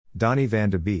Donny van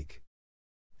de Beek.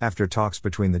 After talks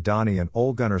between the Donny and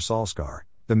Ole Gunnar Solskjaer,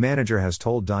 the manager has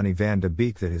told Donny van de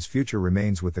Beek that his future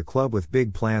remains with the club with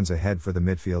big plans ahead for the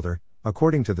midfielder,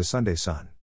 according to the Sunday Sun.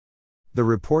 The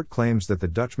report claims that the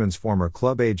Dutchman's former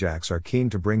club Ajax are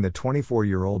keen to bring the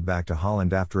 24-year-old back to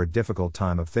Holland after a difficult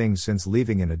time of things since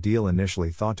leaving in a deal initially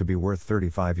thought to be worth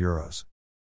 €35.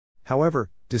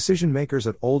 However, decision-makers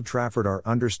at Old Trafford are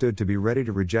understood to be ready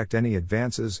to reject any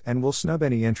advances and will snub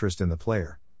any interest in the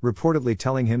player, reportedly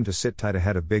telling him to sit tight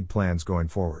ahead of big plans going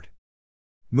forward.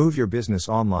 Move your business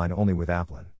online only with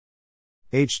Applin.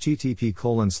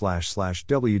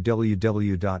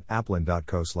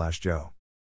 http://www.applin.co/joe.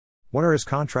 What are his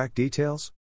contract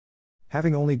details?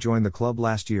 Having only joined the club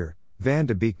last year, Van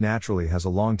de Beek naturally has a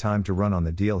long time to run on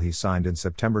the deal he signed in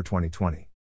September 2020.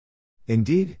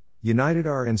 Indeed, United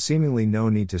are in seemingly no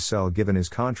need to sell given his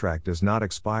contract does not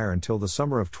expire until the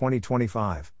summer of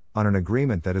 2025, on an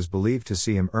agreement that is believed to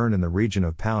see him earn in the region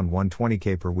of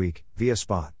 £120k per week, via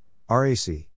Spot,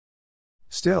 RAC.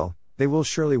 Still, they will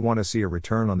surely want to see a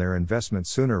return on their investment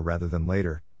sooner rather than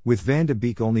later, with Van de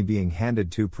Beek only being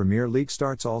handed 2 Premier League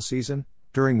starts all season,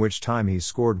 during which time he's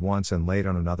scored once and laid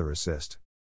on another assist.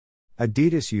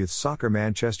 Adidas Youth Soccer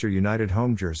Manchester United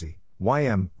home jersey,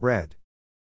 YM, red.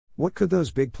 What could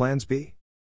those big plans be?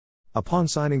 Upon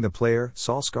signing the player,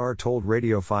 Solskjaer told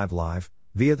Radio 5 Live,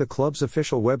 via the club's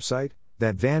official website,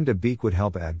 that Van de Beek would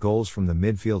help add goals from the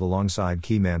midfield alongside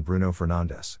key man Bruno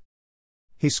Fernandes.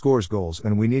 He scores goals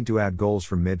and we need to add goals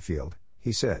from midfield,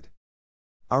 he said.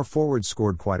 Our forwards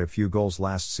scored quite a few goals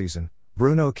last season.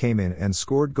 Bruno came in and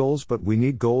scored goals, but we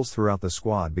need goals throughout the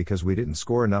squad because we didn't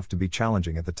score enough to be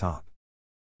challenging at the top.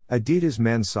 Adidas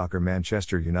Men's Soccer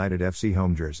Manchester United FC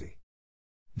home jersey.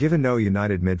 Given no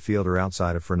United midfielder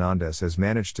outside of Fernandes has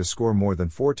managed to score more than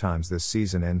 4 times this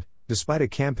season and, despite a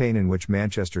campaign in which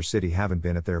Manchester City haven't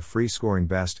been at their free-scoring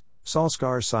best,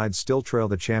 Solskjaer's side still trail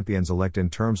the champions-elect in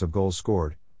terms of goals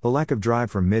scored. The lack of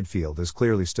drive from midfield is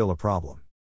clearly still a problem.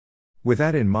 With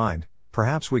that in mind,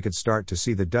 perhaps we could start to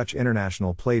see the Dutch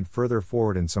international played further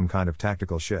forward in some kind of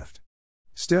tactical shift.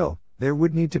 Still, there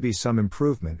would need to be some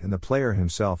improvement in the player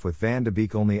himself, with Van de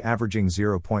Beek only averaging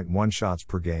 0.1 shots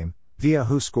per game, via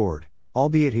Who Scored,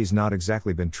 albeit he's not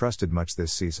exactly been trusted much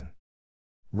this season.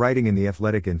 Writing in The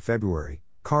Athletic in February,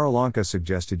 Karl Anka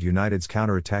suggested United's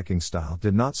counter-attacking style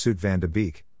did not suit Van de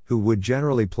Beek, who would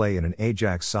generally play in an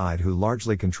Ajax side who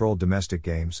largely controlled domestic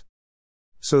games.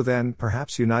 So then,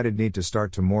 perhaps United need to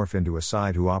start to morph into a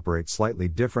side who operate slightly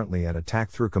differently and attack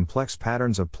through complex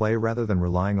patterns of play rather than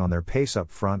relying on their pace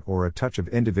up front or a touch of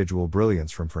individual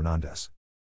brilliance from Fernandes.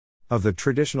 Of the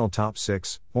traditional top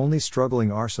 6, only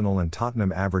struggling Arsenal and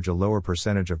Tottenham average a lower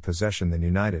percentage of possession than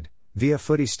United, via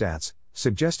Footy Stats,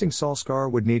 suggesting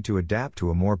Solskjaer would need to adapt to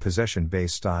a more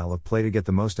possession-based style of play to get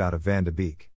the most out of Van de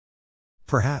Beek.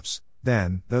 Perhaps,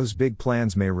 then, those big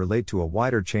plans may relate to a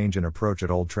wider change in approach at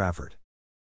Old Trafford.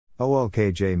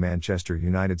 OLKJ Manchester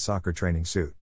United soccer training suit.